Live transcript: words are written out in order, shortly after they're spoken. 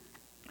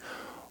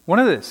One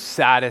of the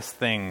saddest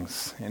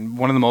things and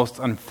one of the most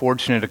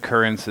unfortunate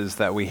occurrences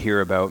that we hear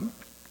about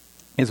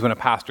is when a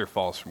pastor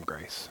falls from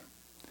grace.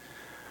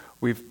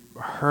 We've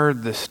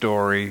heard this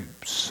story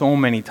so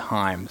many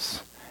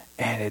times,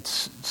 and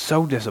it's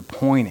so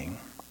disappointing.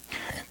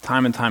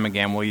 Time and time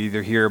again, we'll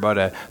either hear about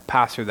a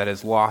pastor that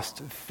has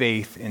lost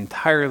faith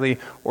entirely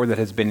or that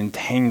has been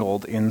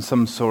entangled in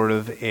some sort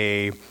of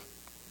a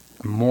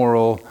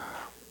moral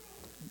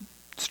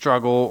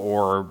struggle,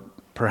 or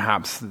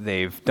perhaps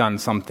they've done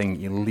something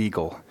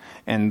illegal.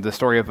 And the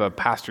story of a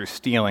pastor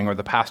stealing or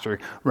the pastor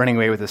running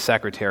away with his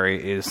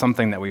secretary is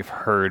something that we've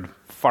heard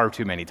far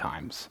too many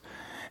times.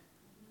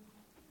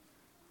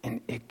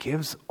 And it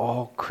gives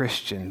all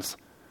Christians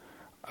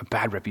a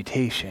bad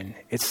reputation.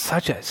 It's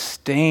such a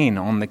stain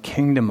on the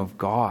kingdom of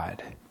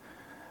God.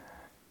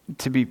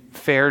 To be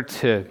fair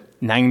to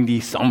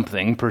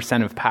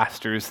 90-something% of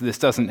pastors, this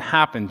doesn't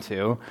happen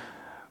to,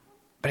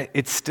 but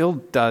it still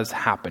does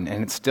happen,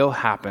 and it still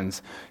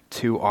happens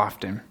too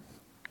often.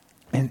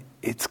 And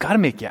it's got to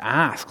make you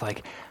ask,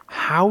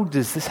 how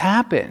does this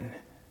happen?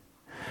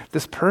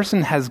 This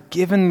person has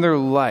given their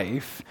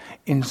life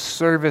in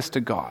service to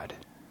God.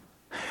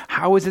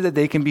 How is it that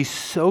they can be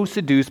so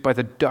seduced by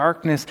the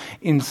darkness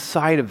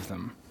inside of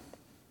them?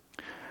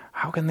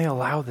 How can they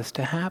allow this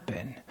to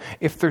happen?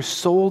 If they're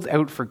sold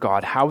out for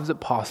God, how is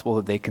it possible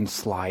that they can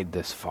slide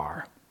this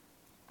far?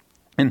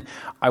 And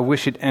I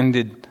wish it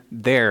ended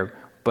there,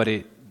 but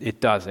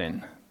it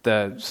doesn't.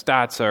 The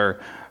stats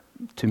are,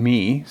 to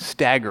me,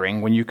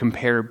 staggering when you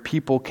compare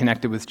people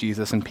connected with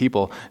Jesus and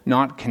people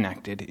not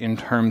connected in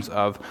terms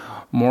of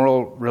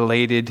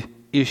moral-related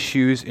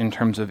issues, in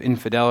terms of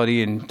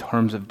infidelity, in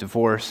terms of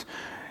divorce.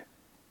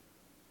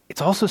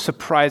 It's also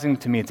surprising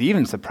to me, it's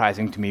even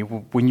surprising to me,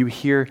 when you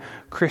hear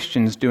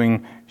Christians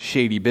doing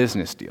shady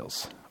business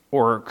deals,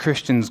 or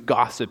Christians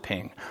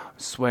gossiping,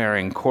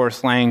 swearing,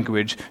 coarse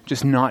language,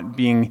 just not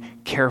being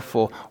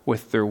careful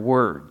with their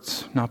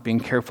words, not being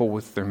careful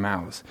with their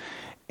mouths.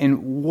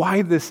 And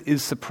why this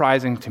is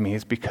surprising to me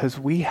is because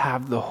we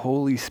have the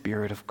Holy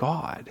Spirit of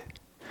God.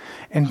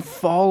 And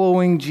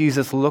following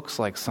Jesus looks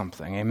like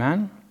something,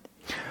 amen?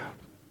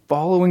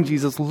 Following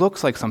Jesus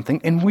looks like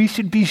something, and we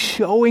should be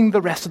showing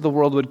the rest of the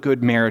world what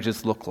good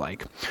marriages look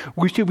like.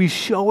 We should be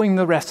showing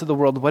the rest of the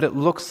world what it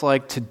looks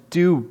like to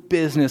do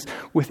business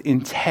with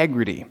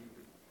integrity.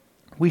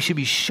 We should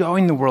be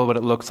showing the world what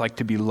it looks like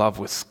to be loved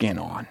with skin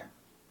on.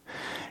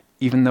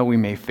 Even though we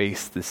may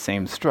face the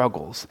same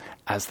struggles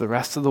as the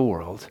rest of the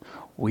world,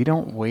 we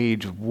don't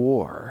wage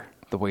war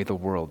the way the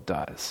world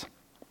does.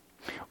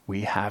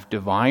 We have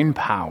divine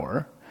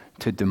power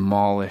to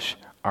demolish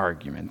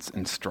arguments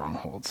and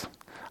strongholds.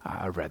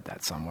 I read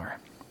that somewhere.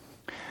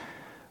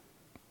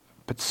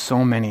 But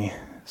so many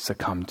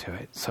succumb to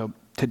it. So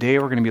today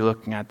we're going to be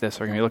looking at this.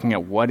 We're going to be looking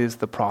at what is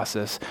the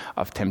process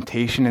of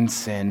temptation and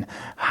sin.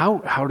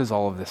 How does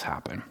all of this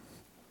happen?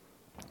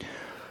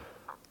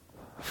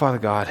 Father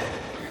God,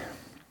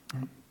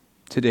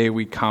 today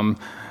we come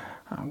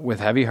with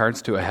heavy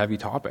hearts to a heavy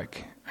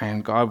topic.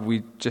 And God,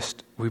 we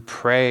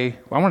pray.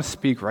 I want to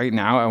speak right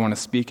now. I want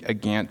to speak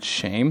against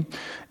shame.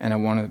 And I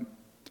want to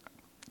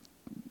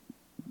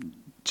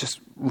just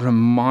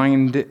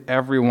remind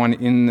everyone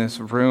in this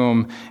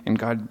room, and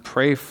God,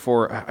 pray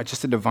for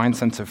just a divine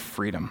sense of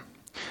freedom.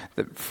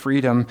 That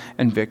freedom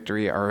and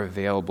victory are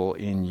available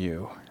in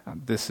you.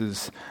 This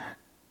is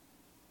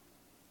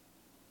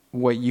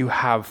what you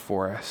have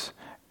for us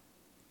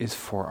is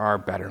for our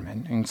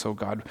betterment. And so,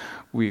 God,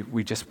 we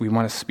want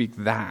to speak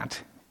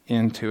that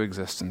into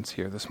existence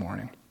here this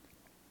morning.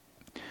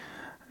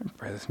 I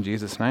pray this in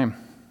Jesus' name.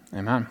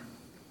 Amen.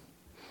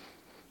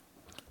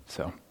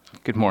 So,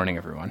 good morning,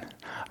 everyone.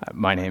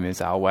 My name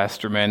is Al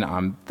Westerman.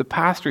 I'm the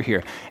pastor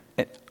here.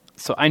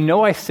 So I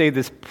know I say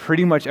this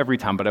pretty much every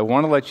time, but I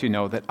want to let you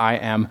know that I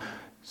am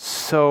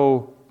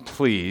so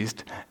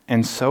pleased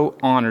and so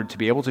honored to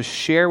be able to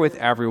share with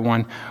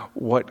everyone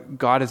what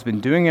God has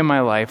been doing in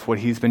my life, what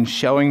He's been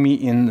showing me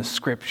in the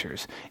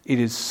Scriptures. It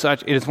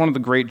is one of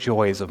the great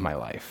joys of my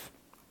life.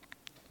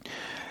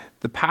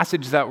 The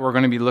passage that we're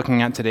going to be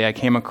looking at today, I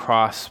came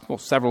across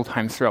several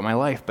times throughout my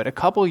life, but a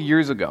couple of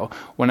years ago,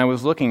 when I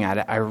was looking at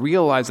it, I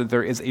realized that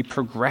there is a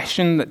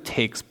progression that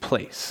takes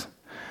place.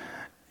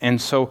 And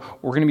so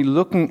we're going to be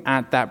looking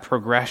at that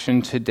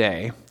progression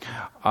today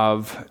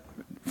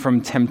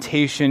from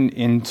temptation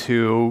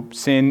into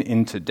sin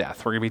into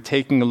death. We're going to be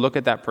taking a look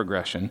at that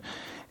progression,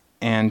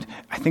 and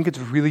I think it's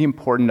really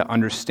important to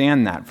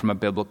understand that from a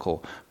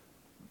biblical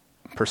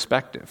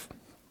perspective.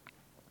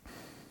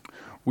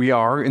 We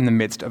are in the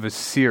midst of a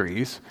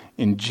series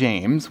in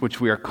James, which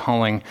we are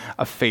calling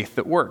A Faith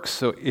That Works.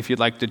 So if you'd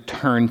like to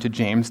turn to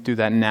James, do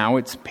that now.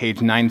 It's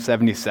page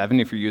 977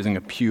 if you're using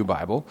a Pew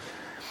Bible.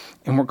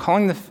 And we're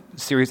calling the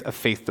series A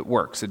Faith That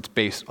Works. It's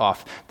based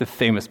off the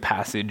famous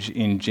passage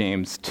in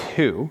James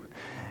 2.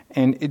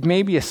 And it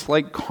may be a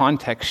slight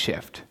context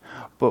shift,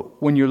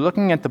 but when you're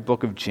looking at the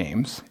book of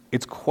James,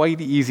 it's quite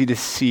easy to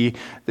see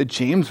that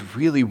James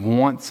really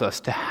wants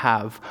us to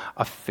have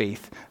a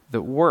faith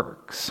that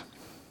works.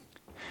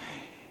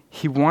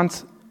 He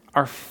wants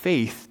our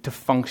faith to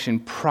function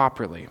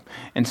properly.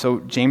 And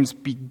so James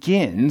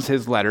begins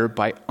his letter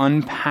by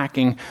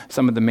unpacking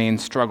some of the main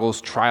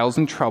struggles, trials,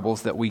 and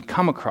troubles that we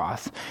come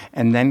across,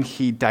 and then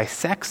he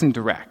dissects and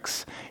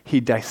directs. He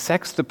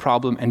dissects the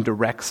problem and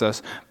directs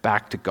us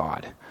back to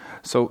God.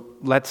 So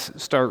let's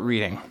start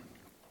reading.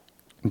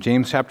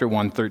 James chapter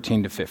 1,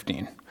 13 to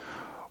 15.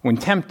 When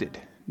tempted,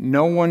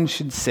 no one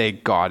should say,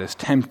 God is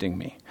tempting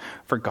me,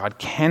 for God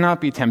cannot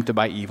be tempted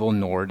by evil,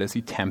 nor does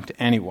he tempt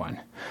anyone.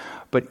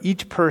 But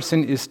each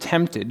person is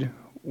tempted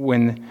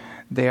when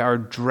they are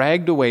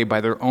dragged away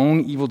by their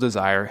own evil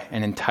desire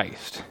and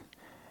enticed.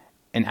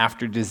 And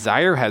after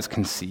desire has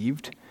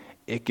conceived,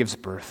 it gives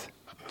birth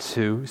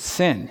to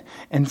sin.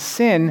 And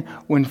sin,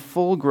 when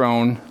full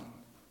grown,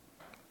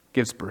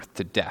 gives birth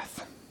to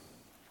death.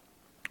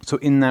 So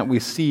in that we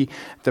see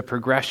the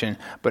progression,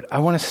 but I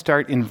want to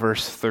start in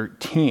verse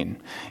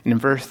 13. And in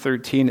verse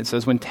 13 it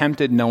says, when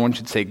tempted, no one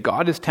should say,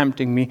 God is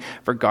tempting me,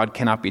 for God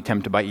cannot be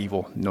tempted by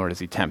evil, nor does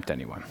he tempt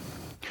anyone.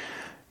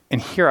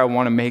 And here I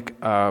want to make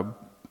a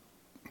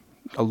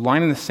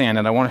line in the sand,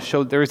 and I want to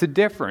show there is a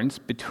difference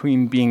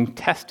between being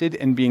tested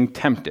and being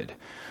tempted.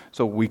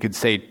 So we could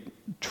say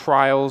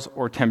trials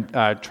or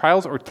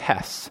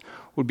tests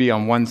would be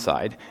on one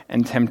side,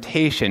 and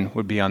temptation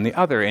would be on the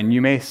other. And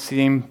it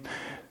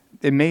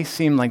may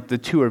seem like the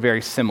two are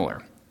very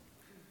similar,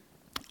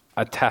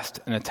 a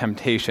test and a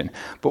temptation.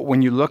 But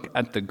when you look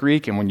at the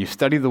Greek and when you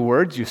study the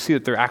words, you see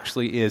that there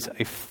actually is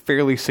a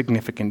fairly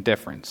significant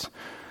difference.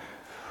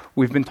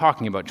 We've been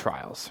talking about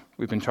trials.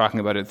 We've been talking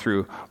about it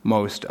through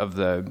most of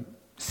the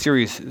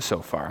series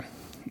so far.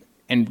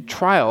 And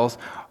trials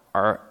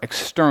are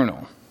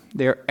external.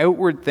 They're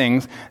outward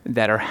things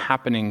that are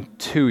happening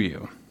to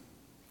you.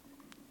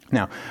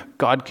 Now,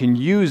 God can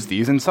use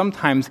these, and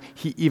sometimes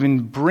he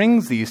even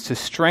brings these to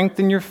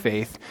strengthen your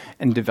faith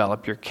and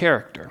develop your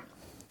character.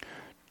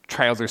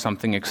 Trials are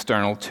something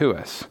external to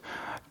us.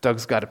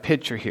 Doug's got a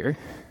picture here,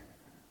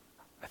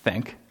 I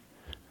think.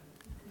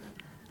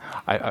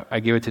 I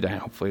gave it to Dan.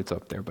 Hopefully it's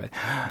up there. But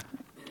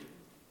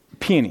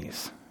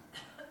peonies.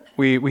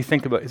 We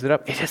think about, is it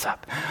up? It is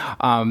up.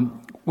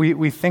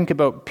 We think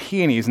about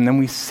peonies, and then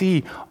we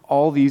see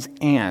all these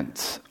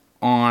ants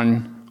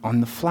on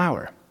the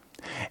flower.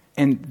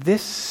 And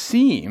this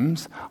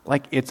seems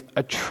like it's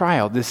a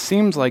trial. This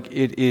seems like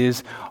it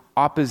is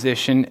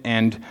opposition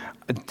and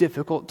a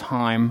difficult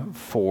time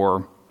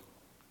for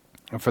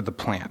the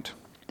plant.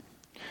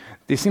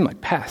 They seem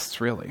like pests,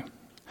 really.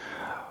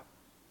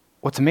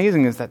 What's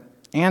amazing is that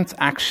ants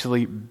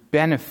actually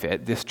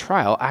benefit, this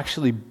trial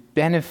actually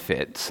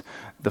benefits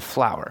the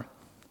flower.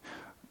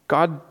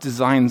 God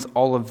designs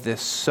all of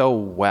this so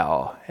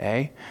well,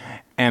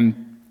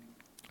 And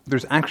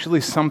there's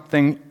actually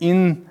something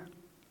in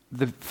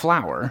the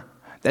flower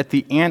that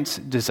the ants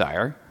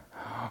desire,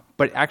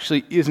 but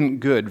actually isn't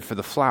good for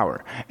the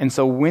flower. And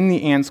so when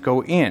the ants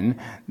go in,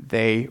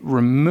 they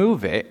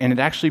remove it, and it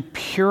actually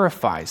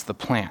purifies the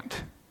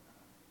plant.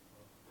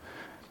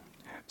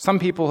 Some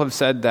people have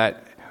said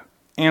that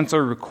ants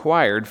are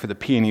required for the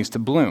peonies to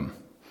bloom.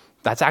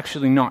 That's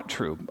actually not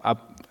true.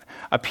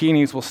 A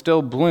peonies will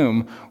still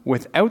bloom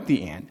without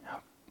the ant,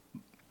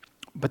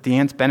 but the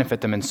ants benefit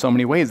them in so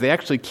many ways. They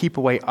actually keep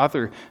away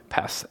other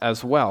pests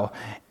as well.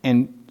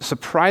 And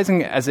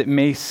surprising as it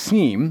may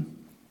seem,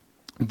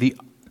 the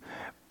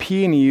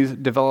peonies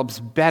develops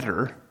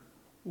better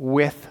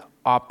with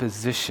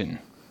opposition.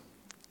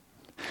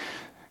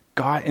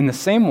 God, in the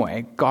same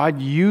way,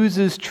 God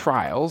uses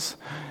trials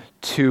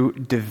to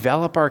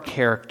develop our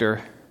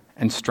character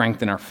and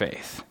strengthen our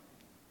faith.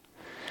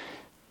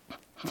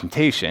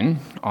 Temptation,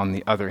 on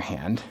the other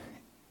hand,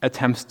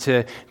 attempts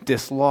to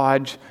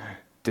dislodge,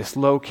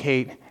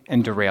 dislocate,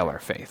 and derail our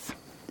faith.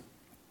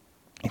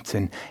 It's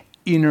an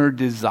inner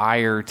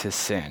desire to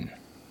sin.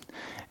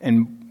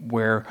 And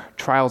where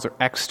trials are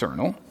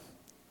external,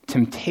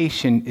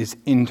 temptation is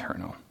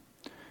internal.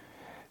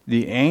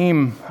 The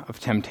aim of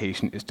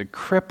temptation is to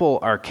cripple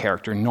our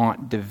character,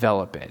 not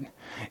develop it.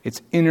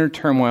 It's inner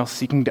turmoil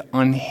seeking to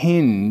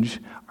unhinge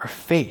our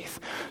faith.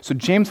 So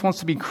James wants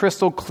to be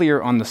crystal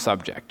clear on the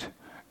subject.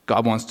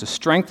 God wants to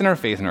strengthen our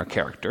faith and our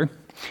character.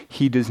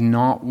 He does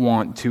not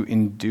want to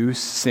induce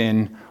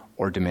sin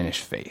or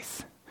diminish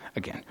faith.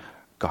 Again,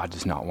 God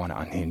does not want to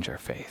unhinge our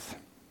faith.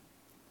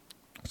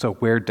 So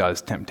where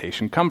does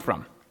temptation come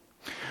from?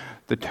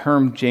 The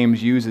term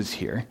James uses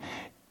here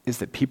is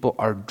that people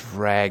are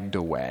dragged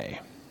away.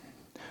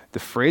 The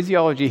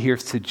phraseology here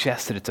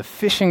suggests that it's a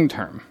fishing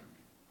term.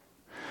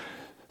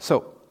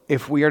 So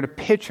if we are to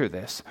picture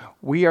this,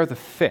 we are the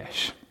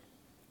fish.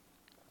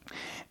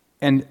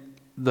 And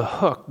the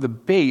hook, the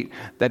bait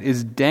that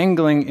is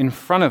dangling in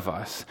front of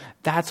us,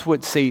 that's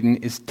what Satan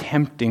is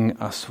tempting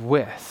us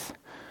with.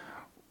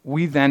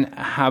 We then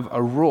have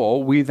a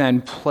role, we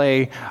then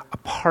play a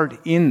part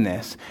in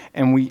this,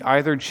 and we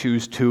either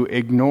choose to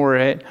ignore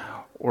it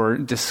or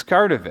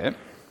discard of it,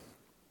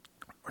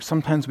 or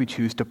sometimes we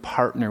choose to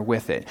partner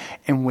with it.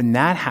 And when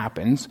that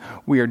happens,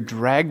 we are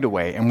dragged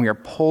away and we are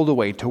pulled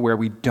away to where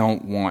we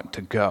don't want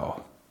to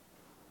go.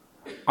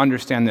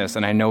 understand this,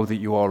 and I know that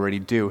you already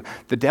do.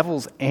 The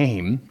devil's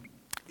aim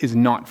is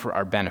not for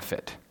our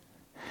benefit.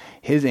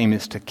 His aim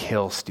is to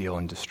kill, steal,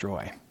 and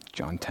destroy.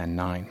 John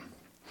 10:9.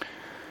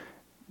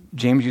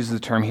 James uses the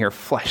term here,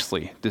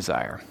 fleshly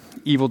desire.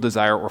 Evil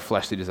desire or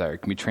fleshly desire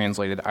can be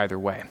translated either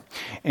way.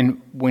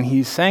 And when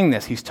he's saying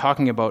this, he's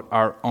talking about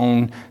our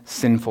own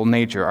sinful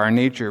nature, our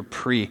nature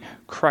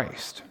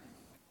pre-Christ.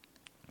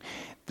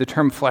 The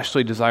term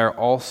fleshly desire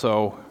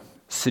also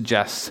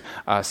suggests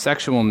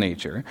sexual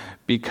nature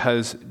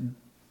because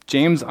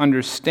James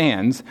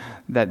understands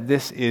that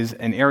this is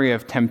an area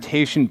of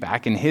temptation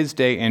back in his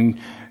day and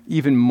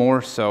even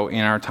more so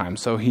in our time.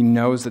 So he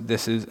knows that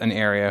this is an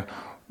area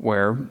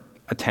where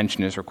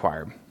attention is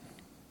required.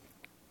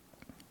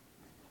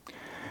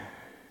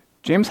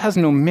 James has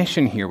an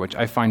omission here, which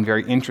I find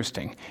very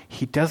interesting.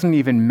 He doesn't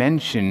even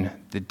mention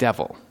the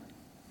devil.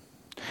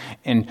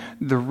 And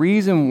the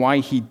reason why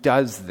he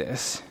does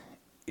this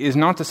is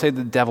not to say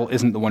the devil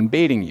isn't the one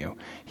baiting you.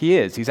 He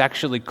is. He's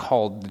actually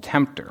called the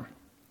tempter.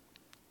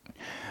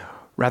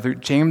 Rather,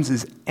 James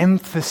is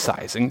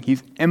emphasizing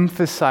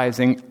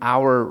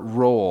our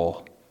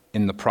role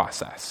in the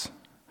process.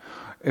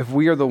 If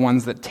we are the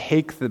ones that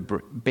take the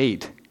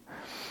bait,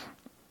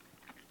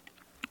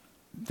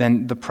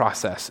 then the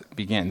process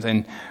begins.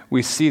 And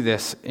we see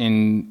this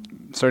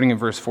starting in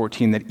verse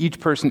 14, that each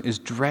person is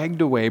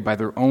dragged away by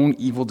their own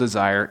evil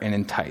desire and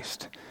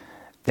enticed.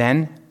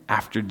 Then,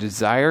 after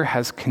desire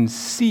has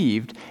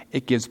conceived,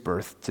 it gives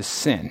birth to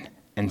sin.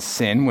 And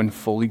sin, when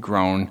fully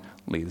grown,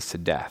 leads to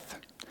death.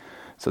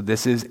 So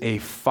this is a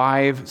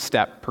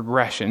 5-step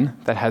progression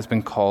that has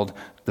been called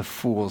the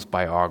fool's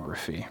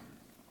biography.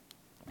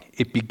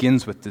 It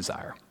begins with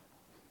desire.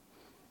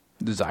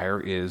 Desire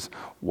is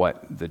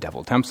what the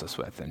devil tempts us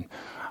with. And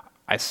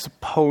I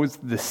suppose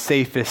the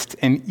safest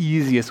and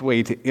easiest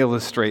way to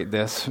illustrate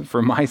this,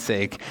 for my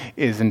sake,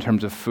 is in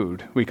terms of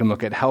food. We can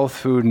look at health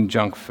food and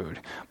junk food,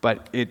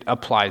 but it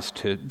applies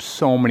to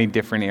so many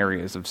different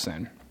areas of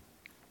sin.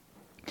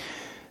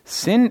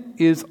 Sin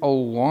is a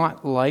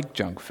lot like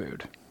junk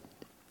food.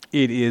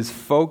 It is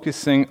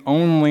focusing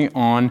only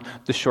on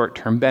the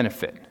short-term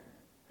benefit.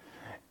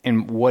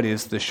 And what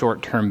is the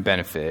short-term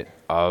benefit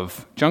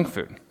of junk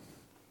food?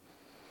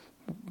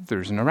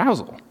 There's an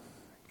arousal.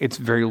 It's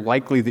very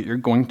likely that you're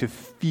going to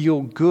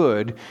feel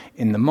good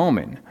in the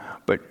moment,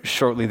 but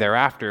shortly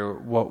thereafter,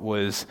 what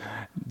was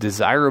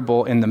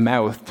desirable in the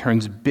mouth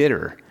turns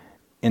bitter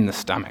in the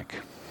stomach.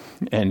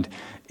 And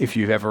if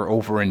you've ever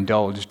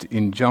overindulged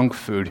in junk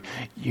food,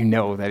 you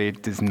know that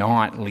it does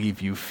not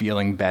leave you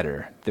feeling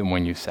better than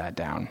when you sat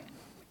down.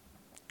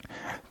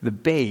 The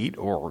bait,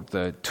 or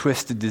the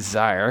twisted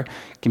desire,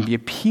 can be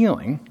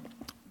appealing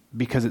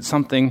because it's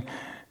something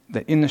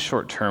that in the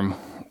short term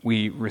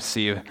we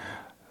receive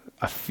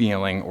a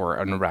feeling or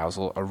an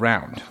arousal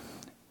around.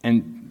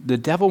 And the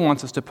devil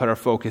wants us to put our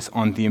focus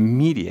on the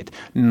immediate,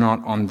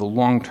 not on the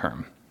long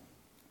term.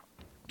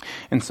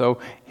 And so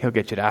he'll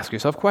get you to ask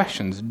yourself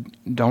questions.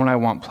 Don't I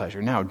want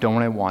pleasure now?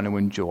 Don't I want to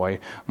enjoy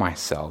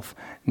myself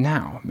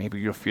now? Maybe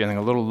you're feeling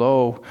a little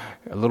low,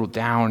 a little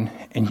down,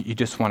 and you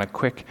just want a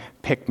quick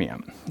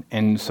pick-me-up.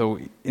 And so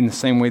in the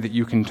same way that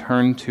you can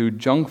turn to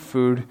junk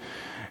food,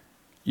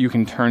 you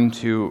can turn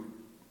to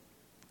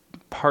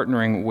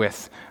partnering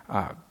with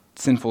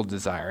sinful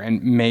desire.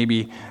 And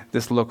maybe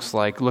this looks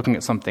like looking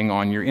at something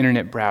on your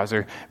internet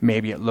browser.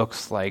 Maybe it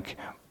looks like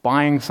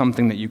buying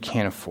something that you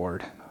can't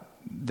afford.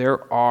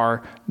 There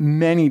are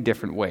many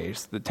different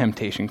ways that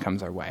temptation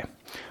comes our way.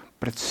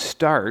 But it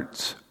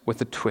starts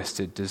with a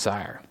twisted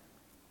desire.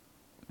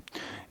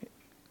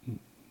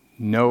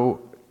 No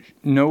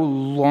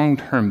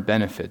long-term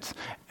benefits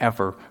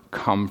ever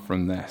come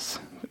from this.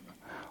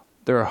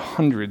 There are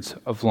hundreds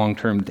of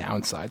long-term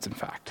downsides, in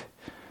fact.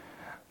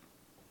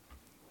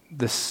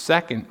 The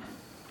second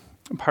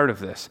part of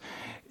this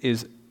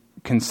is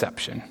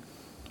conception.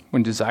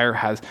 When desire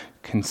has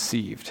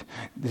conceived.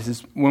 This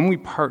is when we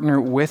partner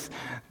with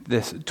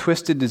this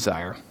twisted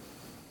desire,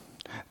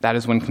 that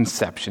is when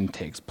conception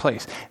takes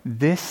place.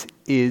 This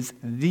is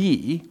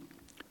the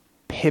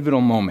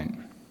pivotal moment.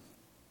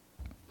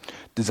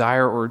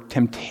 Desire or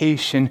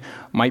temptation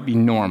might be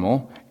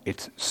normal.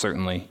 It's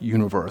certainly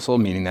universal,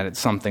 meaning that it's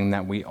something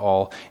that we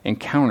all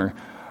encounter.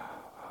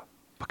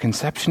 But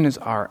conception is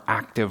our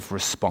active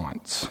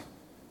response.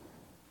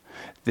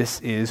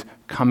 This is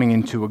coming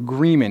into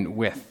agreement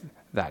with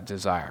that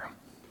desire.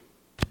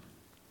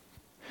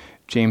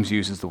 James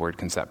uses the word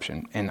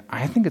conception, and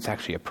I think it's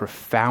actually a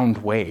profound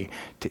way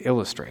to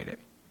illustrate it.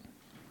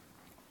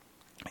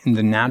 In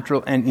the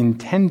natural and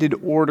intended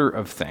order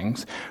of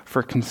things,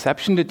 for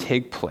conception to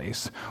take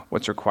place,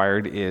 what's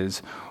required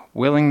is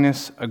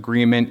willingness,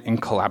 agreement,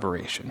 and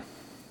collaboration.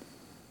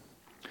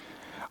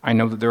 I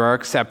know that there are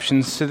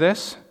exceptions to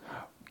this,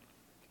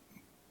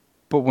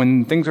 but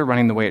when things are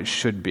running the way it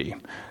should be,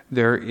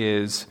 there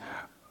is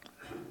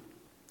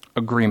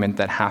agreement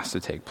that has to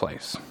take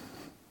place.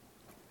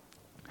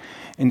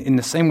 And in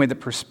the same way that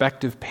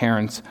prospective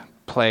parents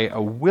play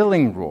a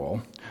willing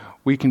role,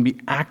 we can be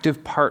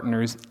active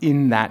partners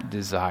in that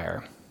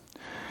desire.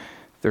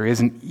 There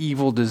is an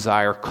evil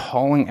desire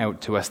calling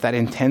out to us that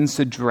intends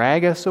to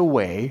drag us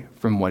away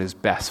from what is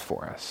best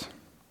for us.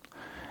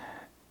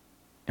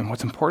 And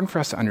what's important for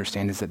us to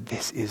understand is that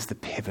this is the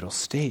pivotal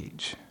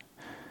stage.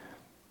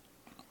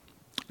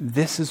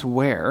 This is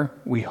where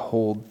we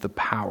hold the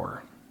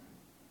power.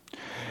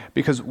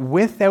 Because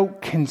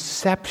without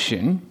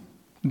conception,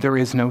 there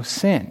is no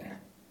sin.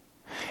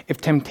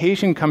 If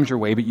temptation comes your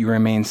way but you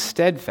remain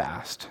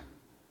steadfast,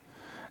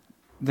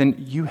 then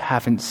you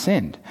haven't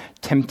sinned.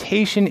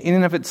 Temptation in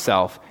and of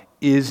itself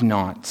is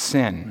not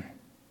sin.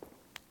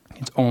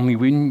 It's only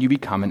when you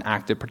become an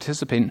active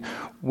participant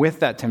with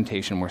that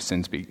temptation where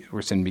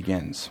sin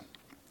begins.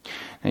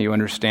 Now you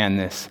understand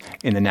this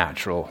in the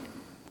natural.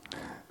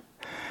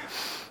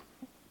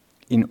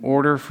 In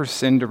order for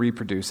sin to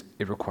reproduce,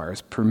 it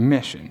requires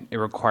permission. It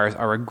requires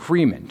our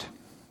agreement.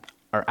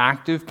 Our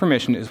active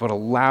permission is what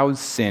allows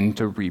sin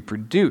to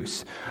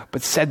reproduce.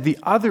 But said the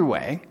other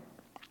way,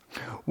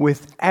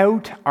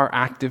 without our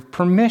active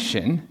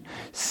permission,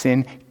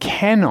 sin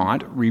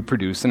cannot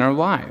reproduce in our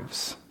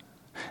lives.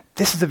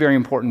 This is a very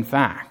important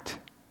fact.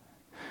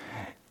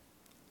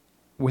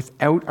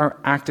 Without our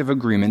active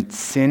agreement,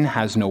 sin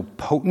has no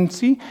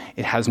potency,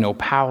 it has no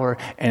power,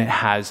 and it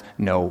has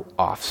no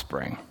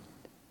offspring.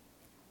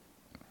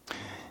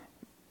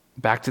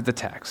 Back to the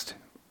text.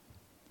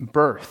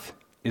 Birth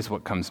is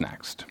what comes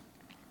next.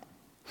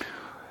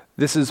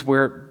 This is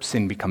where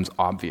sin becomes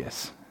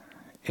obvious.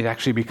 It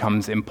actually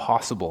becomes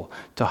impossible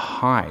to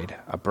hide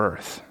a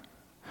birth.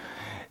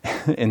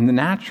 In the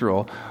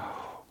natural,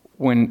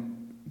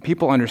 when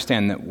people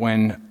understand that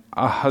when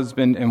a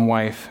husband and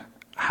wife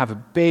have a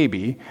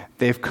baby,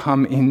 they've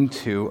come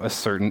into a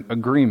certain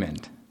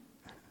agreement.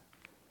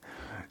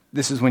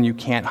 This is when you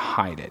can't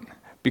hide it,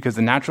 because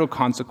the natural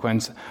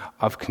consequence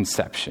of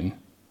conception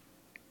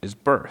is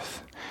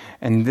birth.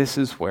 And this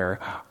is where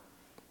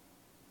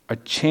a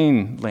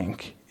chain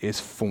link is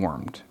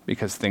formed,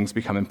 because things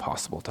become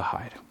impossible to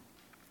hide.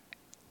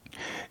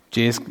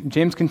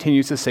 James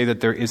continues to say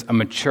that there is a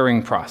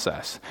maturing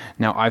process.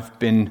 Now, I've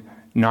been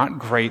not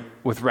great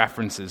with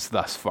references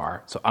thus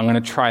far, so I'm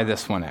going to try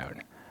this one out.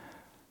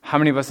 How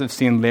many of us have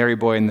seen Larry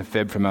Boy and the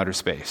Fib from Outer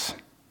Space?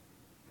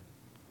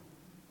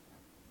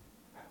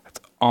 That's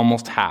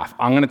almost half.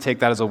 I'm going to take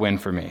that as a win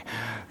for me.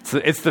 So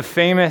it's the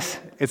famous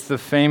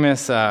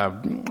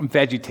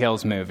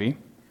VeggieTales movie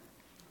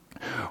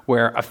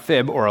where a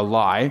fib or a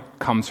lie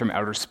comes from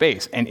outer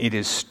space, and it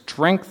is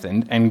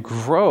strengthened and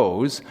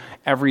grows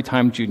every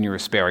time Junior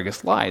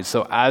Asparagus lies.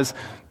 So as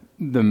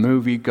the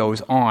movie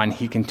goes on,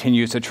 he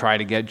continues to try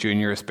to get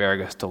Junior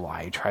Asparagus to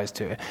lie. He tries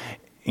to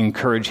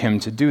encourage him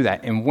to do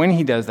that. And when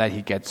he does that,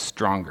 he gets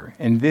stronger.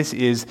 And this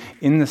is,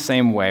 in the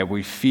same way,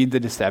 we feed the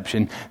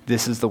deception.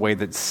 This is the way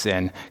that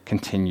sin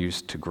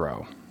continues to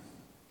grow.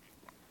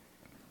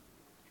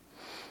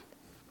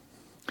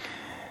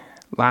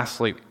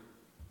 Lastly,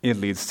 it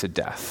leads to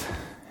death.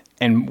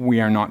 And we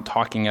are not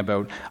talking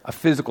about a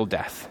physical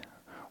death.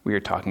 We are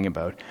talking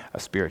about a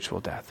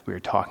spiritual death. We are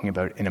talking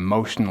about an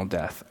emotional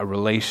death, a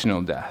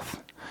relational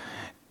death.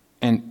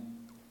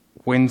 And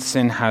when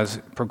sin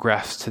has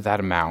progressed to that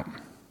amount,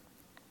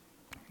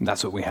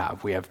 that's what we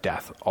have. We have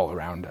death all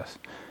around us.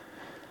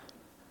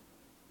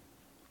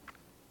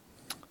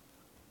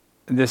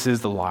 This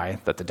is the lie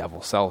that the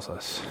devil sells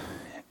us.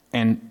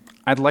 And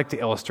I'd like to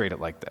illustrate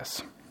it like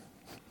this.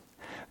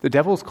 The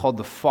devil is called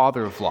the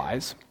father of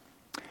lies,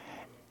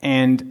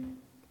 and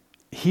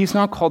he's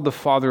not called the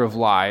father of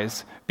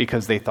lies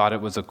because they thought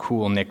it was a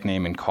cool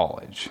nickname in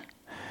college.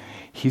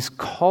 He's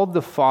called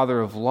the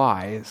father of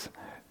lies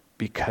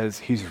because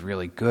he's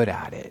really good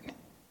at it.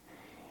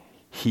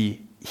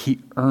 He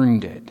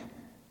earned it.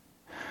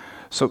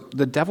 So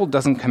the devil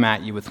doesn't come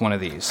at you with one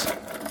of these.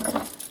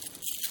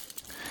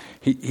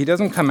 He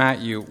doesn't come at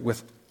you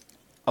with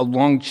a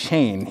long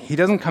chain. He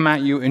doesn't come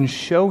at you and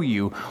show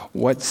you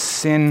what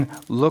sin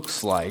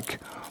looks like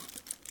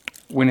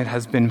when it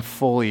has been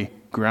fully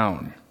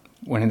grown,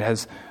 when it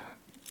has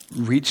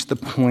reached the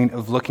point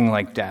of looking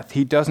like death.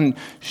 He doesn't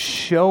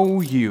show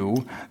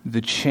you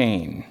the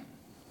chain.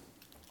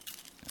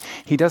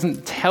 He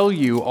doesn't tell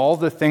you all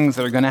the things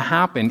that are going to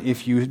happen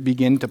if you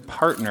begin to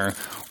partner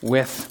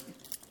with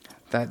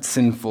that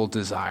sinful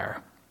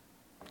desire.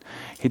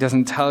 He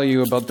doesn't tell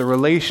you about the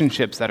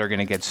relationships that are going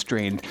to get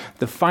strained,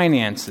 the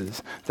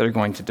finances that are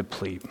going to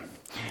deplete.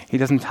 He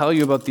doesn't tell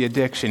you about the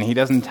addiction. He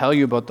doesn't tell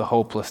you about the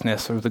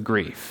hopelessness or the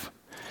grief.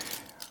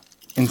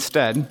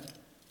 Instead,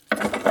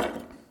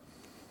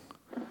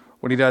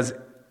 what he does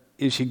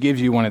is he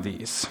gives you one of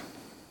these.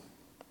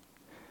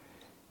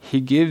 He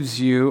gives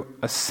you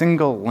a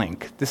single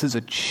link. This is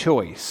a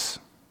choice.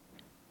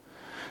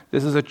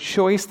 This is a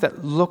choice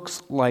that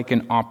looks like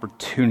an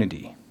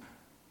opportunity.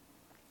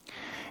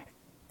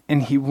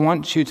 And he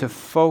wants you to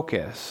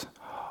focus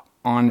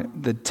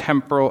on the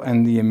temporal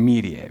and the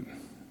immediate.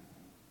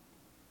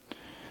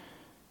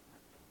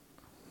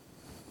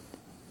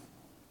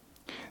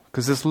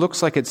 Because this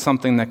looks like it's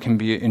something that can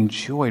be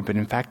enjoyed, but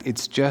in fact,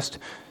 it's just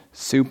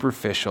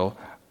superficial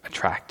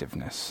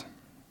attractiveness.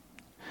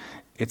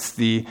 It's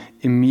the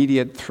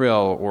immediate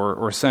thrill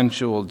or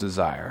sensual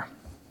desire.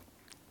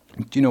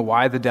 Do you know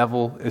why the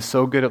devil is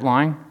so good at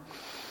lying?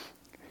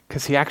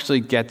 Because he actually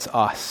gets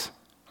us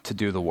to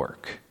do the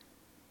work.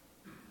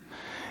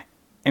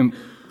 And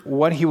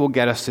what he will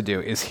get us to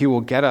do is he will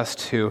get us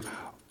to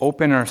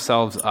open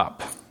ourselves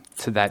up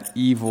to that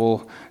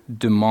evil,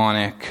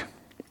 demonic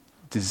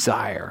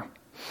desire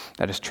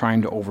that is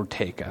trying to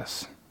overtake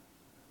us.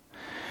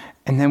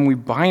 And then we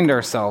bind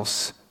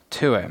ourselves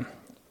to it.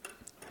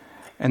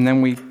 And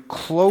then we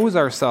close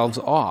ourselves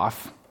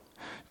off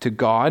to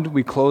God.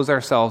 We close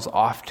ourselves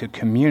off to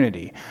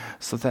community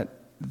so that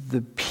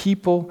the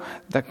people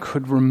that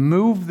could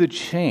remove the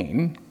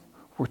chain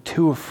were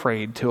too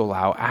afraid to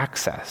allow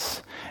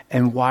access.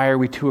 And why are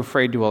we too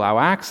afraid to allow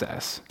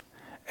access?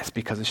 It's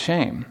because of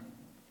shame.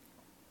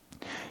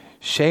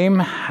 Shame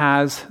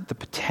has the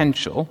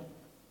potential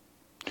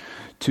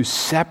to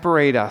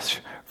separate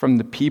us from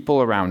the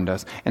people around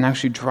us and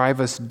actually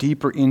drive us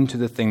deeper into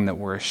the thing that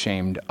we're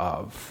ashamed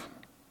of.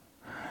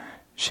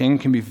 Shame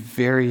can be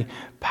very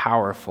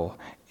powerful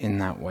in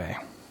that way.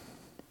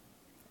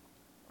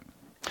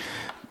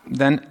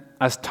 Then,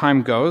 as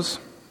time goes,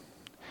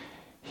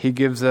 he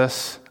gives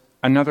us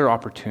another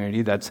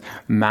opportunity that's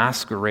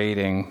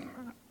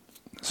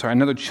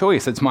another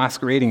choice that's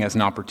masquerading as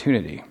an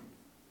opportunity.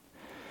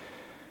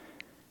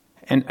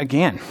 And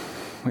again,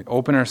 we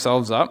open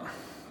ourselves up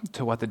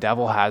to what the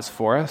devil has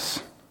for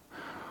us.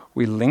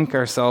 We link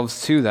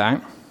ourselves to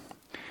that,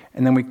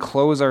 and then we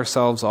close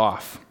ourselves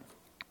off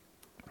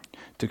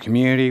to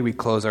community. We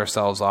close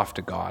ourselves off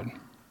to God,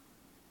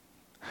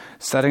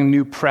 setting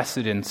new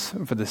precedents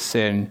for the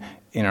sin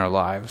in our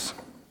lives.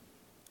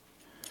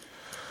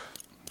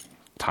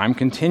 Time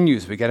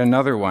continues. We get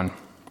another one.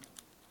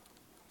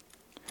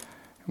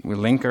 We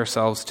link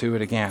ourselves to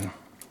it again.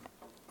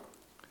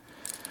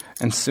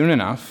 And soon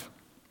enough,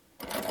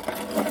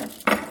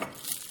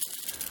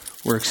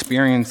 we're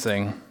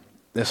experiencing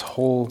this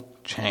whole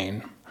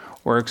chain.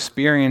 We're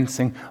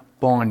experiencing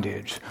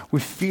bondage. We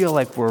feel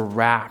like we're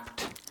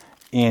wrapped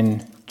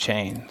in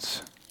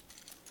chains.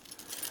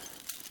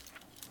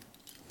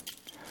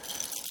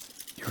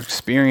 You're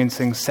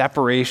experiencing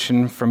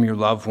separation from your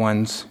loved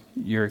ones.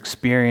 You're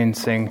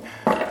experiencing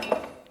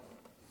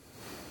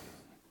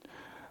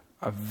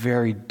a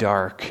very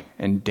dark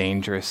and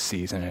dangerous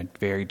season, a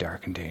very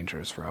dark and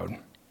dangerous road.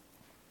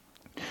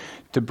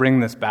 To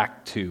bring this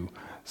back to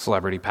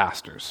celebrity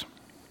pastors,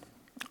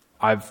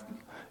 I've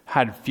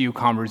had a few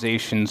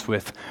conversations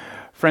with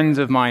friends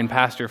of mine,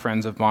 pastor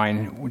friends of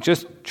mine,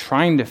 just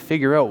trying to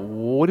figure out,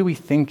 what do we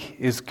think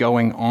is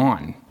going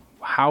on?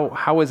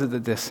 How is it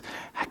that this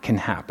can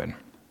happen?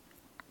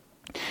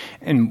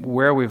 And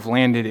where we've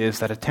landed is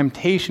that a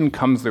temptation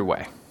comes their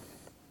way.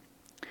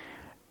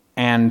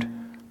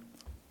 And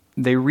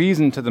they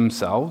reason to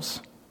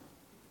themselves,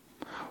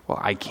 well,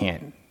 I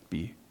can't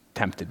be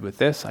tempted with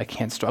this. I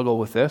can't struggle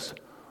with this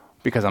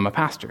because I'm a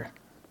pastor.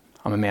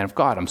 I'm a man of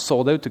God. I'm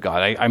sold out to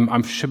God.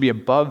 I should be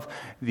above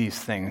these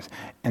things.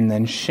 And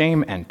then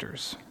shame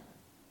enters.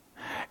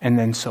 And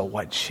then so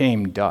what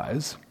shame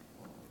does,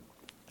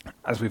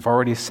 as we've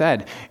already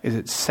said, is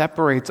it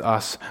separates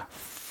us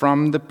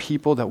from the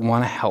people that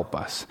want to help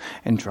us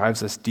and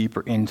drives us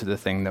deeper into the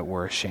thing that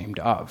we're ashamed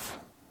of.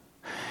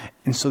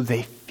 And so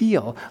they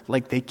feel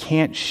like they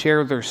can't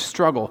share their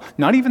struggle,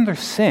 not even their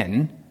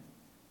sin,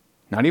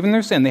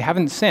 they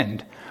haven't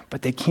sinned,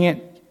 but they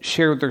can't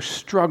share their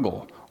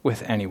struggle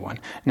with anyone.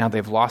 Now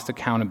they've lost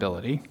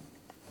accountability,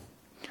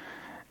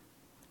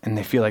 and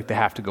they feel like they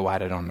have to go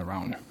at it on their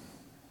own.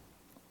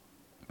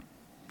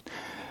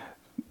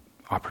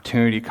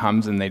 Opportunity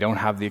comes and they don't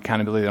have the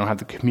accountability, they don't have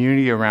the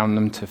community around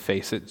them to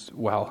face it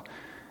well.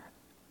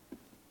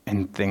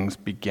 And things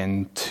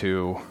begin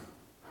to,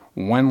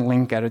 one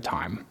link at a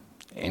time,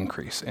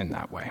 increase in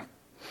that way.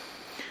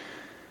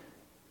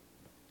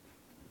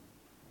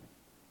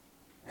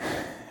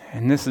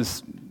 And this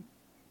is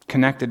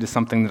connected to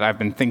something that I've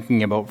been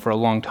thinking about for a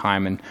long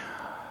time, and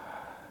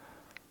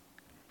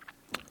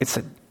it's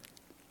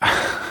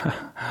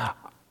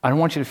I don't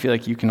want you to feel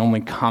like you can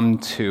only come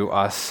to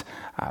us,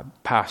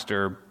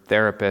 pastor,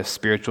 therapist,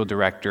 spiritual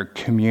director,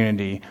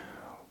 community,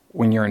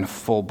 when you're in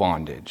full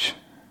bondage.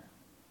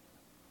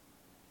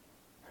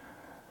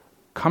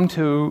 Come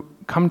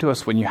to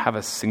us when you have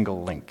a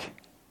single link,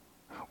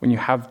 when you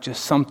have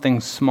just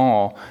something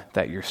small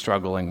that you're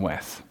struggling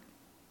with.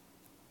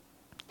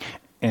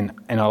 And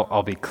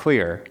I'll be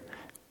clear,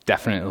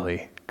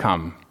 definitely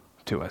come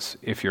to us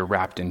if you're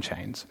wrapped in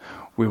chains.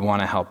 We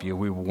want to help you.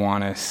 We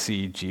want to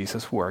see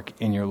Jesus work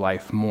in your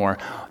life more.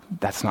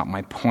 That's not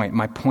my point.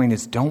 My point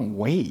is, don't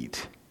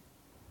wait.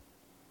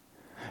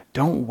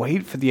 Don't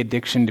wait for the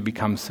addiction to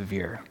become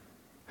severe.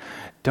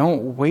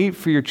 Don't wait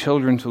for your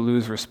children to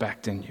lose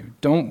respect in you.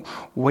 Don't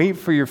wait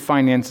for your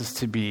finances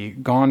to be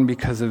gone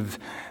because of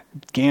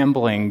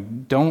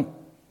gambling. Don't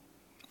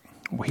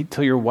wait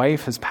till your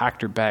wife has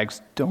packed her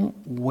bags. Don't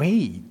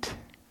wait.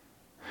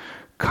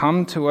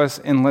 Come to us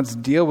and let's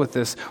deal with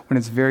this when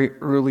it's very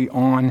early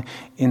on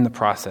in the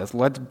process.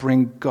 Let's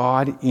bring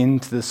God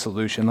into the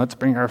solution. Let's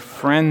bring our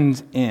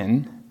friends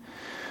in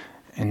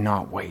and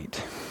not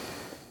wait.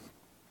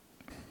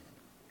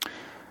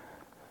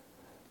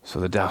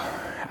 So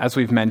as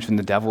we've mentioned,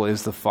 the devil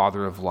is the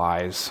father of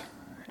lies,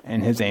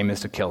 and his aim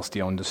is to kill,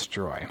 steal, and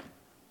destroy.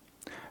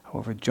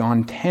 However,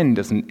 John 10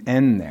 doesn't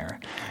end there.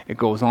 It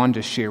goes on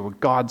to share what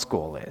God's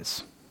goal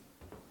is.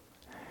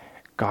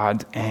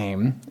 God's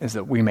aim is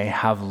that we may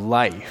have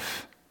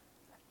life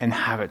and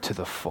have it to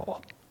the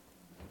full.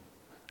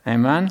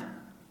 Amen?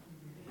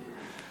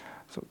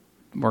 So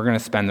we're going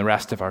to spend the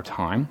rest of our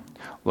time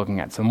looking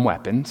at some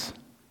weapons,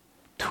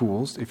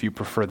 tools, if you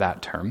prefer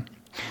that term,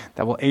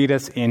 that will aid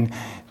us in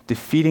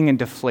defeating and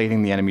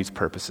deflating the enemy's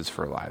purposes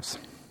for our lives.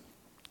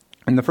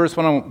 And the first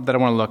one that I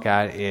want to look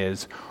at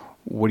is,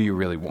 what do you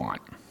really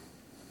want?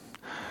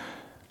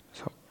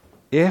 So,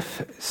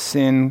 if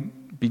sin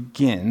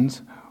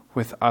begins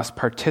with us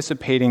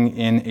participating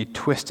in a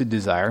twisted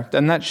desire,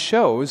 then that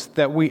shows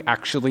that we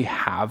actually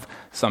have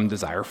some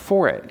desire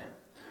for it.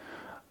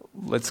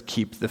 Let's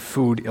keep the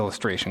food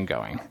illustration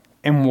going,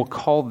 and we'll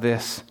call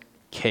this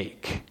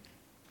cake.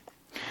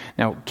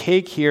 Now,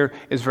 cake here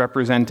is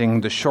representing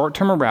the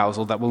short-term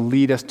arousal that will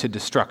lead us to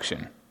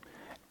destruction.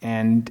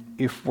 And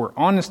if we're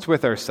honest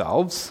with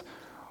ourselves,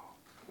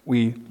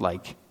 we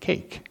like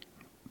cake.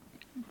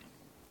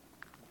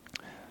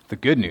 The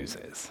good news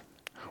is,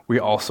 we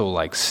also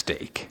like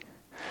steak.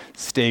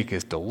 Steak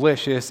is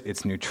delicious,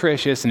 it's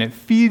nutritious, and it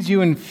feeds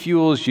you and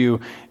fuels you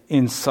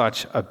in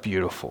such a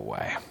beautiful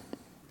way.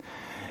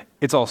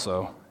 It's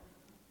also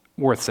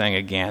worth saying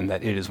again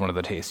that it is one of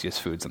the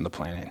tastiest foods on the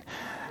planet.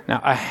 Now,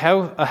 a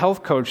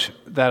health coach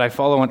that I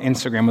follow on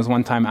Instagram was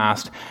one time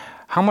asked,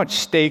 how much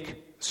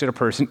steak should a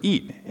person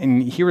eat?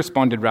 And he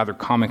responded rather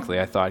comically,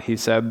 I thought. He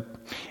said,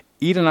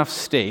 eat enough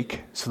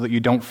steak so that you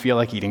don't feel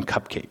like eating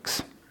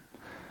cupcakes.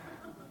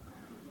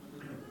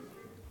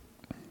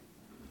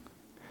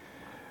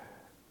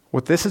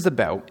 What this is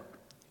about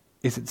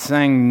is it's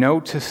saying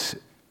no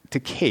to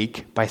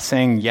cake by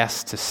saying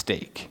yes to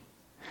steak.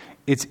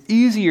 It's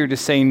easier to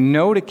say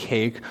no to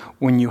cake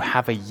when you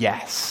have a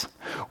yes,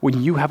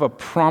 when you have a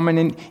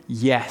prominent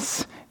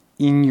yes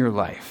in your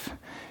life.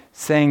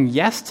 Saying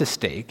yes to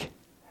steak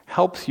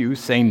helps you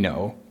say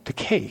no to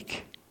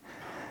cake.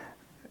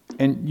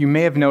 And you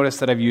may have noticed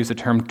that I've used the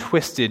term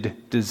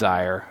twisted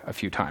desire a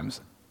few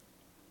times.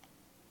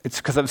 It's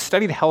because I've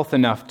studied health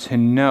enough to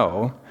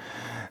know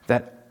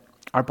that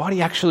our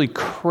body actually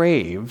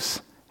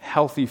craves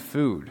healthy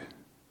food.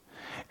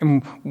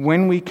 And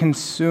when we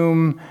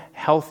consume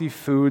healthy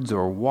foods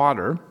or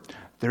water,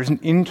 there's an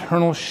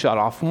internal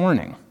shut-off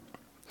warning.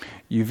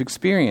 You've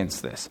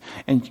experienced this.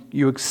 And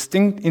you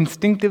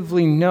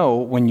instinctively know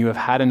when you have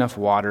had enough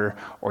water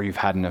or you've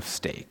had enough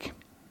steak.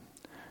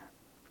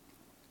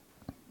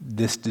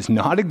 This does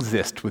not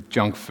exist with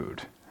junk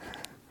food.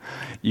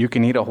 You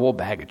can eat a whole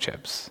bag of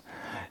chips.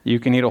 You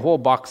can eat a whole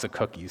box of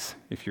cookies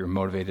if you're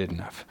motivated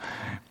enough.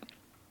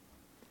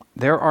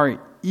 There are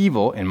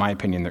in my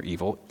opinion, they're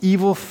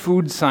evil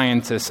food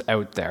scientists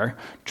out there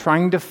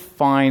trying to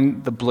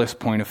find the bliss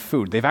point of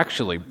food. They've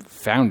actually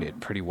found it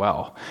pretty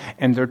well.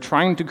 And they're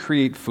trying to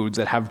create foods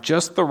that have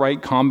just the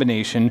right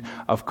combination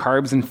of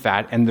carbs and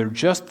fat, and they're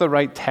just the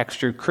right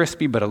texture,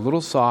 crispy but a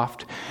little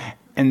soft.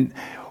 And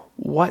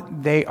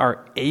what they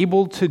are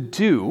able to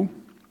do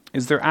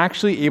is they're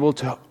actually able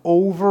to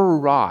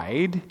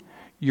override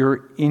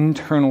your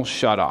internal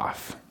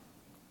shutoff.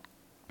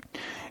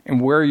 And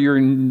where you're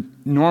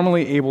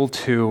normally able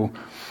to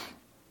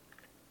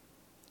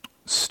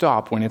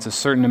stop when it's a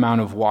certain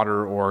amount of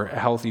water or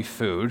healthy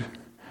food,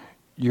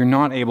 you're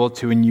not able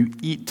to, and you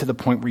eat to the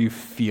point where you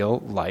feel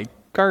like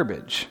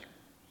garbage.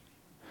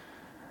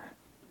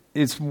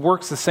 It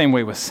works the same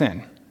way with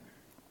sin.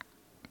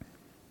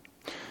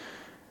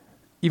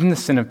 Even the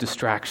sin of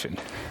distraction.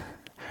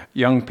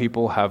 Young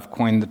people have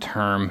coined the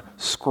term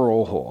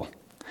scroll hole.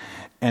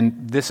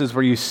 And this is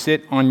where you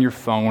sit on your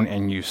phone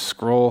and you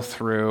scroll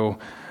through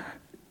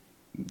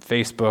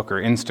Facebook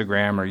or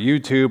Instagram or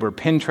YouTube or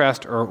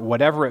Pinterest or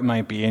whatever it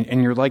might be,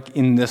 and you're like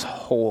in this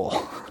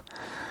hole.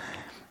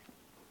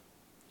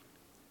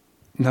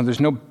 Now, there's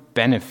no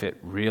benefit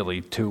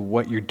really to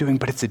what you're doing,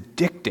 but it's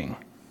addicting.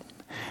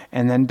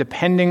 And then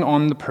depending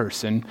on the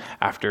person,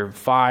 after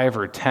 5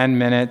 or 10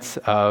 minutes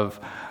of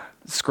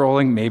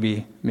scrolling,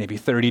 maybe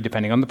 30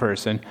 depending on the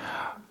person,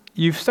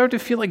 you start to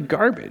feel like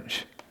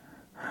garbage.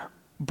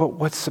 But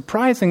what's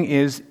surprising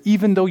is,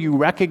 even though you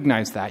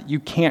recognize that, you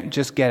can't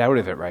just get out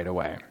of it right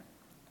away.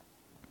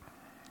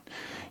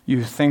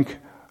 You think,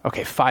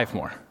 okay, 5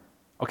 more.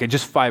 Okay,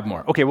 just 5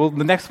 more. Okay, well,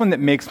 the next one that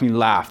makes me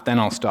laugh, then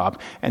I'll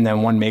stop. And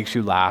then one makes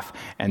you laugh,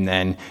 and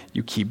then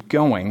you keep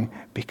going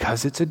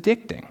because it's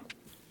addicting.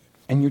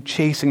 And you're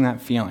chasing that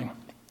feeling.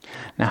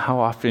 Now, how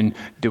often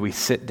do we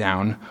sit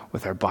down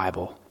with our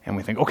Bible and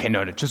we think, okay,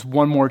 no, just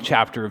one more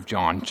chapter of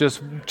John,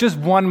 just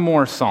one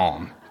more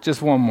psalm,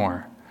 just one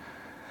more.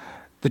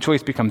 The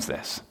choice becomes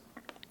this.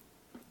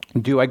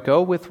 Do I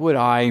go with what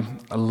I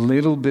a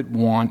little bit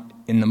want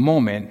in the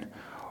moment,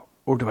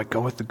 or do I go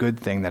with the good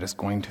thing that is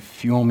going to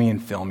fuel me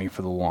and fill me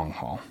for the long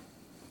haul?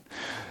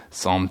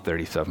 Psalm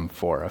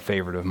 37:4, a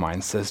favorite of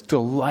mine, says,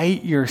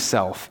 "Delight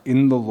yourself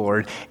in the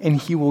Lord, and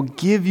he will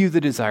give you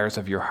the desires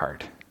of your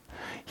heart.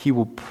 He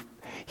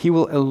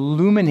will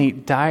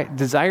illuminate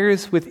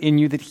desires within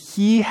you that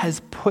he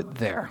has put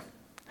there.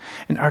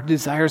 And our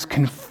desires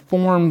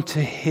conform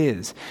to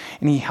his.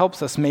 And he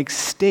helps us make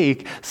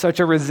steak such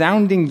a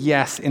resounding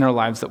yes in our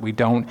lives that we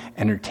don't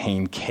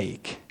entertain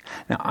cake."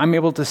 Now, I'm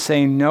able to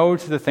say no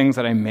to the things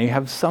that I may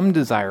have some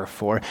desire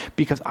for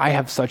because I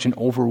have such an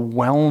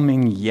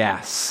overwhelming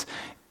yes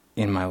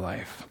in my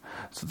life.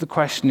 So the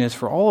question is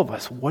for all of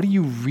us, what do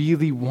you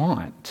really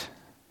want?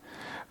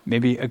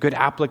 Maybe a good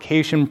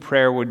application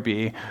prayer would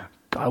be,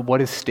 God, what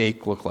does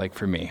steak look like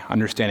for me?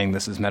 Understanding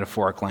this is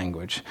metaphoric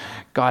language.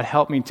 God,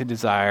 help me to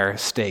desire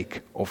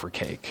steak over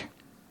cake.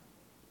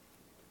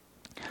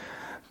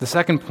 The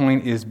second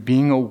point is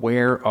being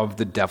aware of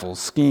the devil's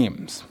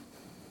schemes.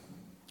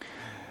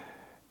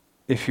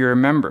 If you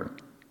remember,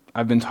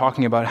 I've been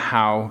talking about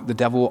how the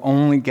devil will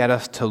only get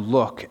us to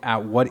look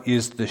at what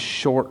is the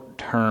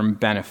short-term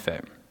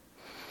benefit.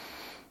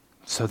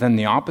 So then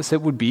the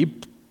opposite would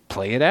be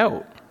play it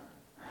out.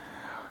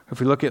 If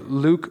we look at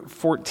Luke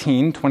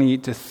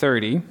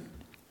 14:28-30,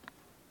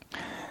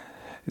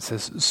 it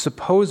says,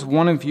 "Suppose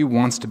one of you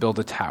wants to build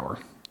a tower.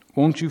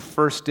 Won't you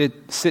first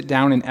sit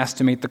down and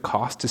estimate the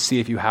cost to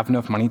see if you have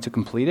enough money to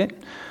complete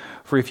it?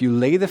 For if you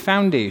lay the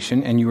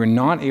foundation and you are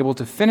not able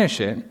to finish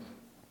it,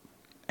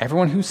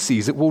 everyone who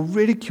sees it will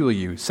ridicule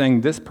you,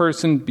 saying this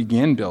person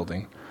began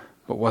building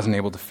but wasn't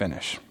able to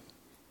finish."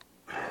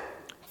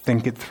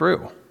 Think it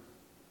through.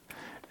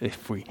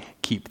 If we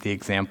keep the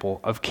example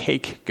of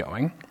cake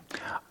going,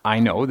 I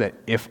know that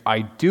if I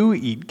do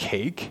eat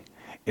cake,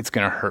 it's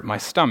going to hurt my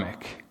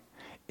stomach.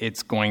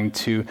 It's going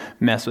to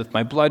mess with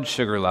my blood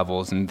sugar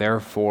levels and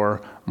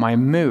therefore my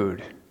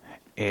mood.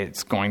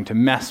 It's going to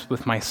mess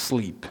with my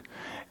sleep.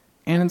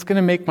 And it's going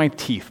to make my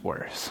teeth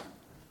worse.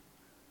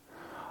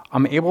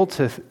 I'm able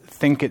to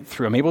think it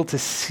through. I'm able to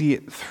see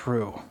it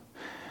through.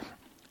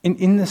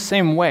 In the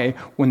same way,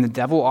 when the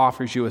devil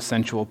offers you a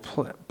sensual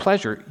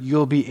pleasure,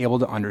 you'll be able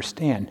to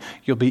understand.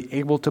 You'll be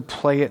able to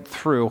play it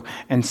through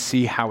and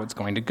see how it's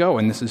going to go.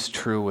 And this is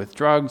true with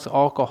drugs,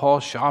 alcohol,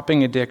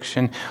 shopping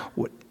addiction,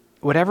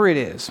 whatever it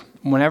is.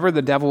 Whenever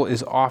the devil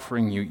is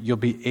offering you, you'll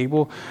be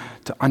able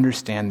to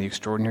understand the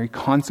extraordinary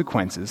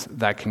consequences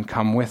that can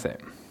come with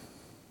it.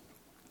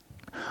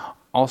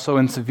 Also,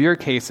 in severe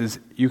cases,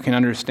 you can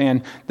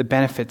understand the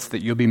benefits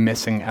that you'll be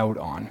missing out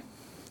on.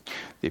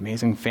 The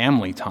amazing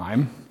family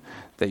time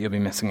that you'll be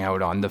missing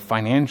out on, the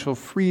financial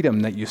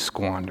freedom that you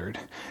squandered,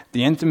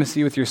 the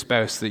intimacy with your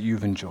spouse that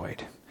you've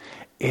enjoyed.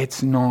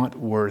 It's not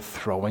worth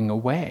throwing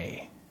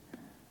away.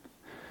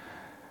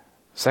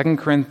 2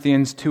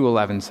 Corinthians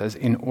 2:11 says,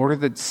 "In order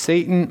that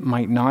Satan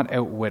might not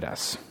outwit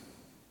us,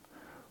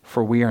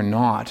 for we are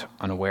not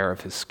unaware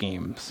of his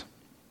schemes."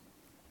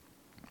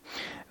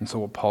 And so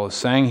what Paul is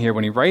saying here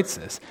when he writes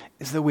this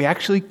is that we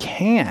actually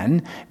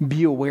can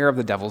be aware of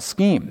the devil's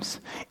schemes.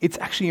 It's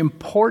actually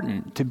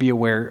important to be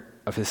aware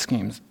of his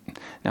schemes.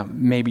 Now,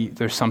 maybe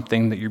there's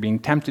something that you're being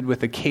tempted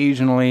with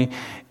occasionally,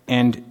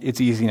 and it's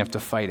easy enough to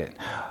fight it.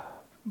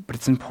 But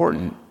it's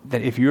important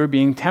that if you're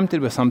being tempted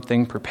with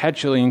something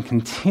perpetually and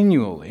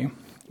continually,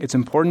 it's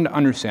important to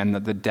understand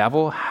that the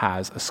devil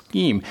has a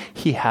scheme.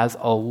 He has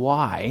a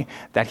lie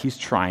that he's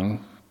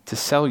trying to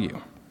sell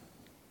you.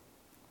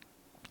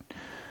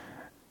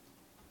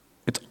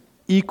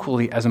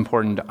 Equally as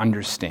important to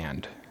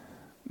understand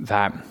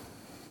that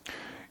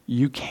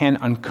you can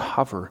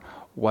uncover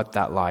what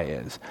that lie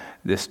is.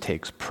 This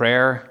takes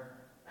prayer,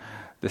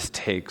 this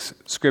takes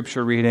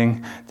scripture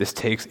reading, this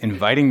takes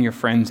inviting your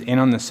friends in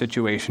on the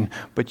situation,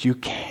 but you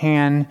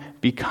can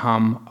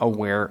become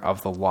aware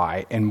of the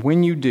lie. And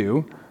when you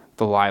do,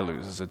 the lie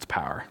loses its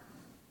power.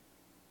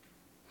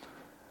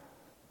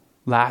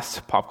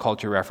 Last pop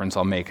culture reference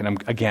I'll make, and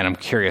I'm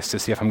curious to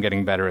see if I'm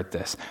getting better at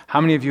this. How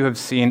many of you have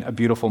seen A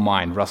Beautiful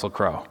Mind, Russell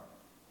Crowe?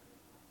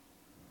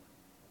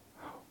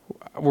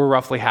 We're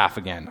roughly half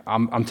again.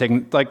 I'm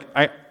taking,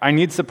 I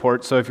need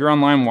support, so if you're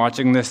online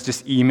watching this,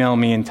 just email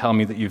me and tell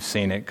me that you've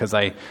seen it, because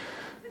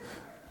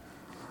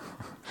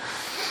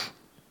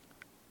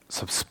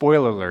So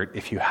spoiler alert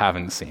if you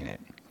haven't seen it.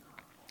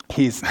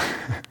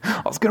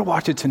 I was going to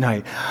watch it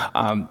tonight.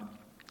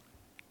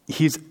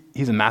 He's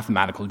a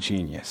mathematical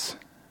genius.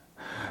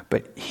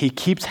 But he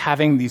keeps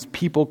having these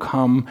people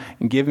come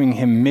and giving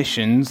him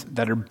missions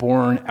that are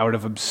born out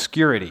of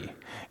obscurity.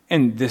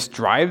 And this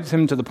drives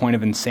him to the point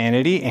of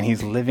insanity, and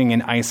he's living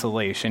in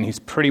isolation. He's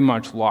pretty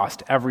much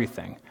lost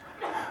everything.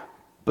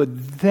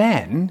 But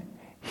then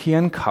he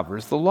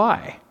uncovers the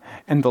lie.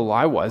 And the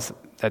lie was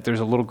that there's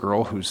a little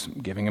girl who's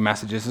giving him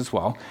messages as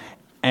well,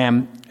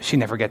 and she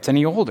never gets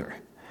any older.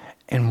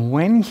 And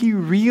when he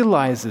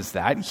realizes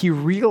that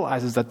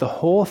the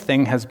whole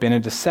thing has been a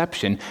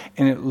deception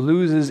and it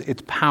loses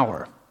its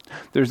power.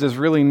 There's this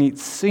really neat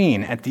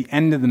scene at the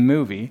end of the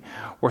movie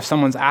where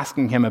someone's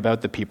asking him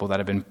about the people that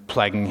have been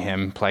plaguing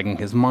him, plaguing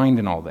his mind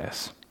and all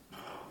this.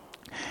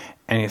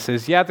 And he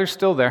says, yeah, they're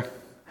still there.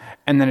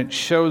 And then it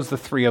shows the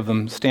three of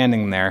them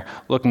standing there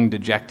looking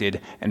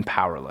dejected and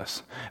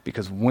powerless.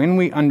 Because when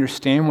we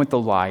understand what the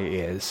lie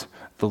is,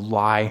 the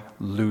lie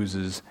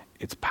loses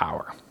its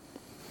power.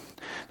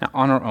 Now,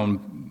 on our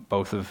own,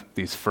 both of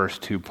these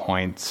first 2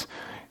 points,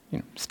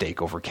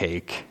 steak over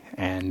cake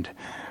and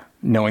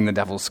knowing the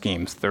devil's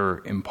schemes,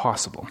 they're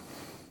impossible.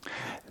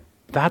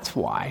 That's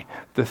why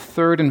the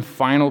third and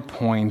final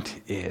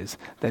point is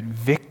that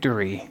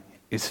victory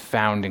is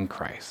found in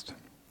Christ.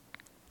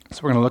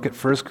 So we're going to look at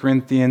 1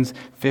 Corinthians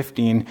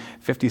 15,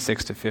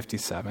 56 to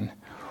 57.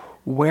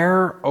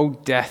 Where, O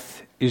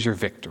death, is your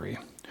victory?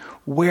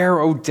 Where,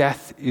 O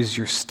death, is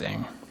your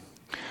sting?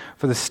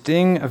 For the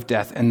sting of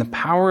death and the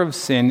power of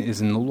sin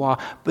is in the law,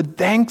 but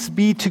thanks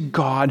be to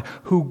God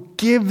who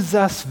gives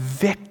us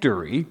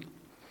victory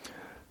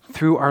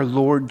through our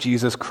Lord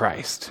Jesus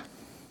Christ.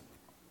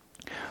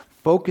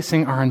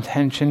 Focusing our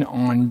attention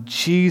on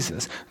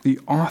Jesus, the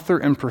author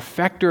and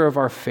perfecter of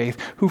our faith,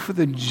 who for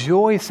the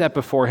joy set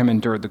before him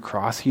endured the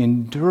cross. He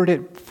endured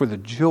it for the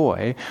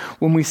joy.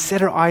 When we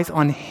set our eyes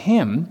on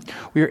him,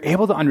 we are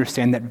able to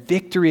understand that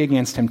victory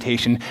against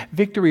temptation,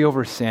 victory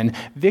over sin,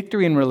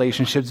 victory in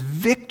relationships,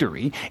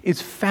 victory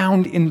is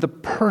found in the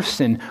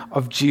person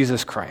of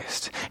Jesus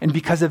Christ. And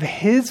because of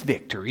his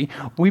victory,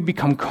 we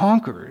become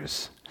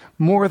conquerors,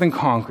 more than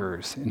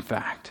conquerors, in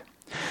fact.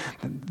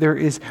 There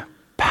is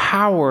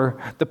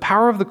power, the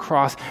power of the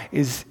cross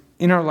is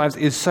in our lives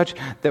is such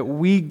that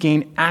we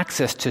gain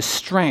access to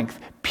strength,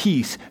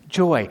 peace,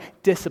 joy,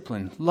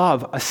 discipline,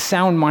 love, a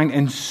sound mind,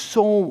 and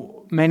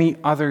so many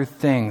other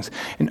things.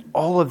 And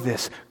all of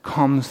this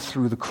comes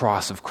through the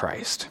cross of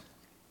Christ.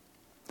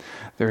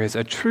 There is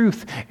a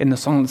truth in the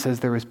song that says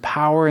there is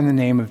power in the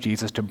name of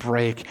Jesus to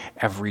break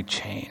every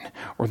chain.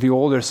 Or the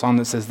older song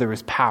that says there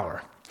is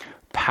power,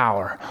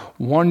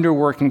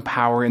 wonder-working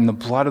power in the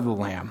blood of the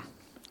Lamb.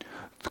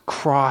 The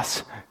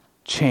cross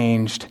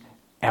changed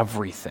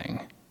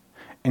everything,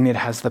 and it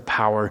has the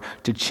power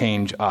to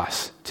change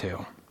us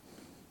too.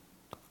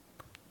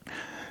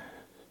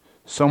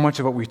 So much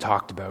of what we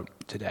talked about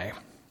today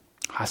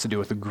has to do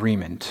with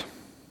agreement.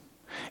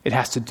 It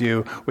has to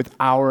do with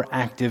our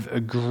active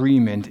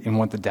agreement in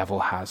what the devil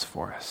has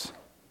for us.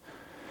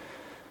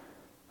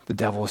 The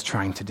devil is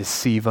trying to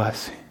deceive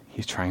us.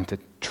 He's trying to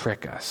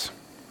trick us.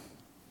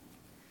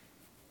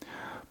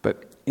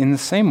 But in the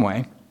same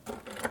way,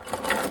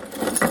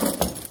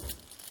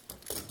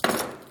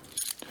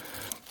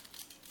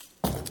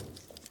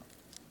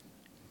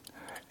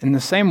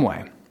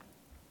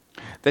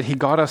 that he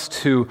got us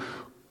to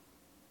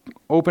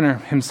open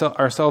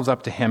ourselves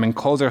up to him and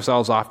close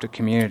ourselves off to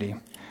community,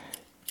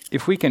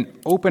 if we can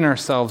open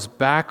ourselves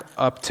back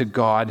up to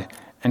God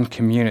and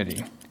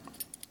community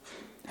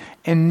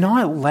and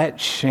not let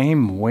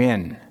shame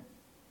win,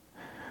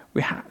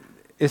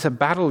 it's a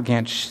battle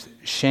against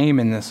shame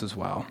in this as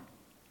well.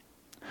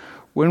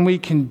 When we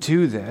can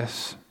do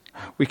this,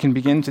 we can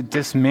begin to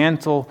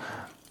dismantle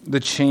the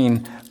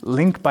chain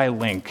link by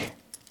link,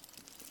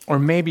 or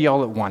maybe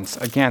all at once.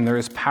 Again, there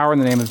is power in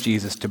the name of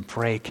Jesus to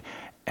break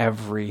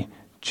every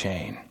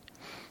chain.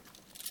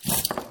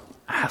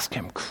 Ask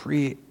him,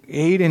 create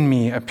in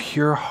me a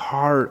pure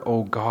heart,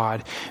 O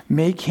God.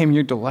 Make him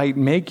your delight.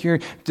 Make your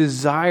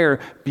desire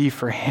be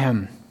for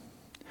him.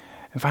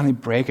 And finally,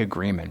 break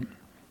agreement.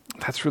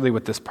 That's really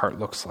what this part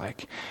looks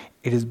like.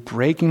 It is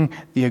breaking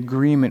the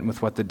agreement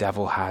with what the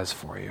devil has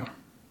for you.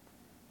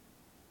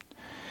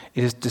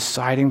 It is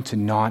deciding to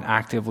not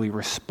actively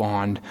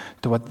respond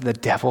to what the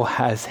devil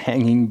has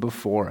hanging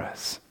before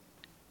us.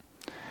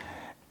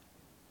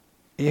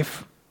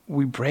 If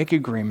we break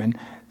agreement,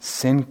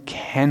 sin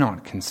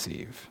cannot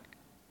conceive.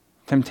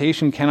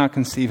 Temptation cannot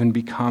conceive and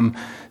become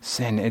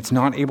sin. It's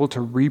not able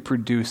to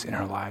reproduce in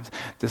our lives.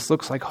 This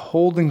looks like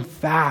holding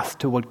fast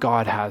to what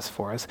God has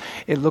for us.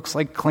 It looks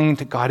like clinging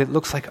to God. It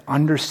looks like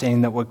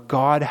understanding that what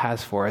God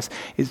has for us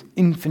is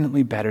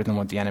infinitely better than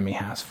what the enemy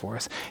has for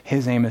us.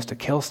 His aim is to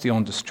kill, steal,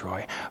 and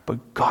destroy.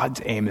 But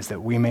God's aim is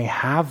that we may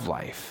have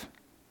life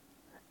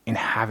and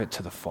have it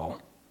to the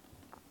full.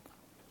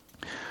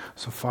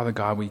 So, Father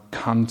God, we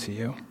come to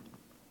you.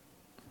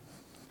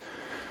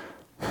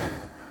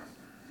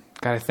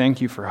 God, I thank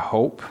you for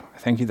hope. I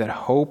thank you that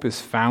hope is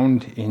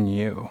found in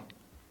you,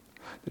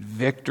 that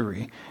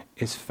victory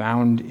is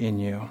found in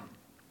you.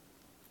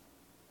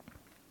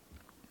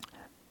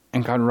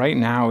 And God, right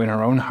now, in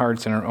our own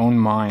hearts and our own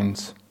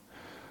minds,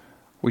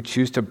 we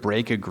choose to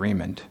break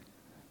agreement.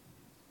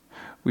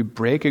 We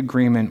break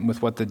agreement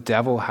with what the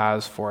devil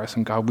has for us.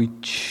 And God, we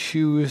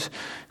choose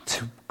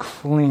to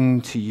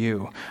cling to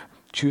you,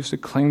 choose to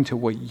cling to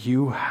what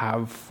you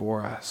have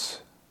for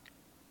us.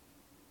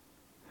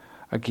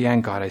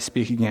 Again, God, I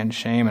speak against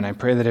shame, and I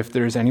pray that if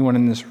there's anyone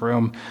in this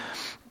room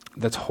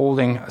that's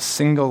holding a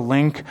single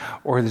link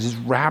or that is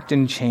wrapped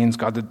in chains,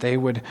 God, that they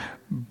would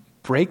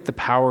break the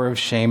power of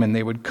shame and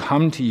they would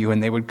come to you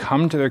and they would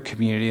come to their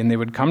community and they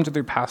would come to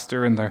their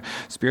pastor and their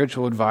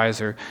spiritual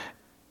advisor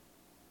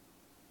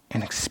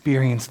and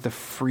experience the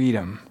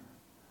freedom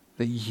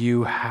that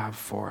you have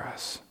for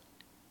us.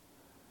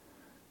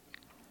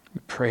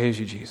 We praise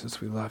you,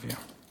 Jesus. We love you.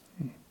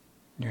 In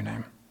your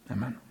name.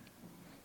 Amen.